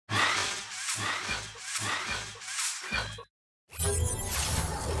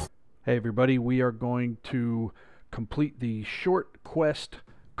Hey everybody, we are going to complete the short quest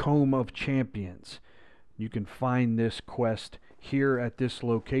Comb of Champions. You can find this quest here at this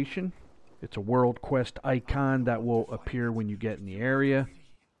location. It's a world quest icon that will appear when you get in the area.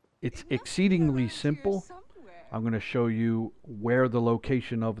 It's exceedingly simple. I'm going to show you where the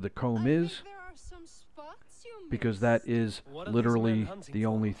location of the comb is, because that is literally the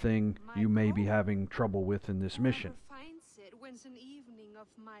only thing you may be having trouble with in this mission. When's an evening of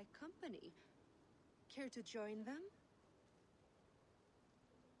my company. Care to join them?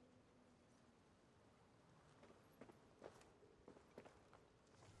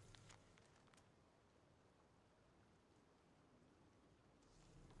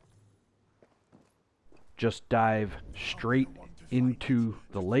 Just dive straight into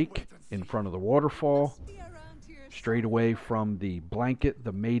the lake in front of the waterfall, straight away from the blanket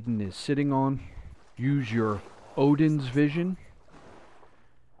the maiden is sitting on. Use your Odin's vision.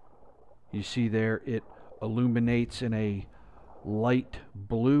 You see there it illuminates in a light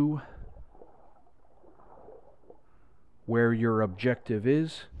blue where your objective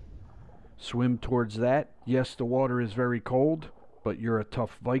is. Swim towards that. Yes, the water is very cold, but you're a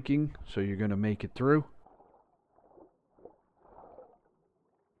tough Viking, so you're going to make it through.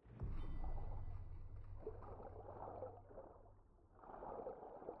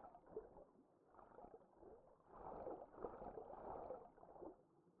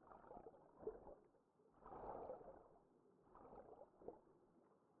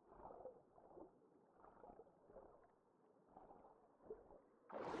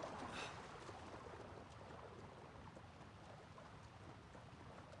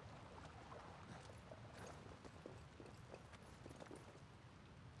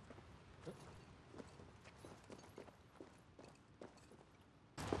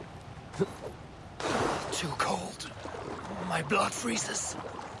 Too cold. My blood freezes.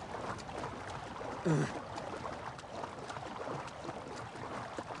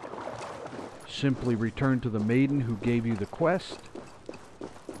 Simply return to the maiden who gave you the quest,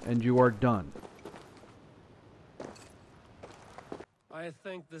 and you are done. I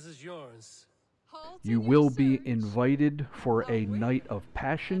think this is yours. You will be invited for a night of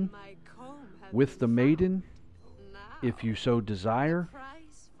passion with the maiden, if you so desire. The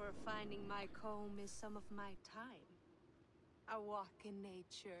price for finding my comb is some of my time. A walk in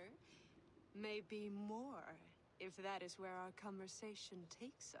nature, maybe more, if that is where our conversation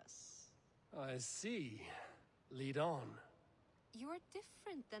takes us. I see. Lead on. You're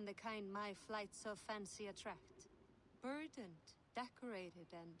different than the kind my flights so fancy attract. Burdened, decorated,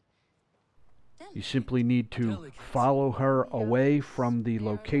 and You simply need to follow her away from the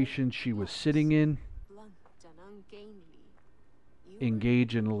location she was sitting in. blunt and ungainly.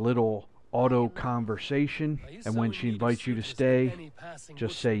 Engage in a little auto conversation, and when she invites you to stay,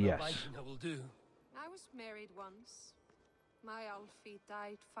 just say yes. I was married once. My Alfie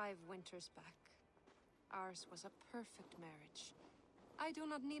died 5 winters back. Ours was a perfect marriage. I do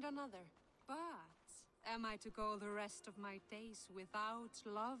not need another. But am I to go the rest of my days without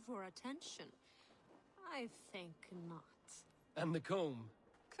love or attention? I think not. And the comb.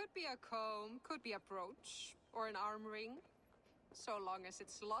 Could be a comb, could be a brooch, or an arm ring. So long as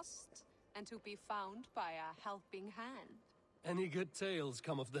it's lost and to be found by a helping hand. Any good tales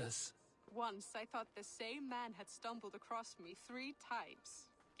come of this? Once I thought the same man had stumbled across me 3 times.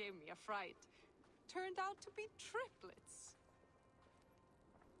 Gave me a fright. Turned out to be triplets.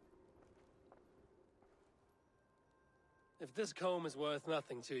 If this comb is worth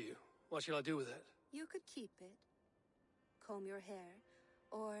nothing to you, what shall I do with it? You could keep it. Comb your hair.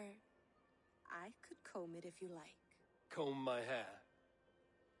 Or I could comb it if you like. Comb my hair.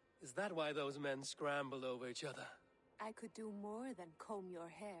 Is that why those men scrambled over each other? I could do more than comb your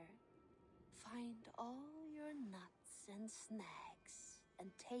hair. Find all your nuts and snags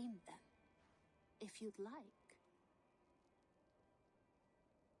and tame them, if you'd like.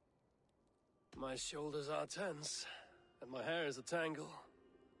 My shoulders are tense, and my hair is a tangle.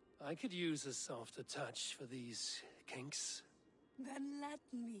 I could use a softer touch for these kinks. Then let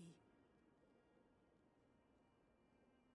me.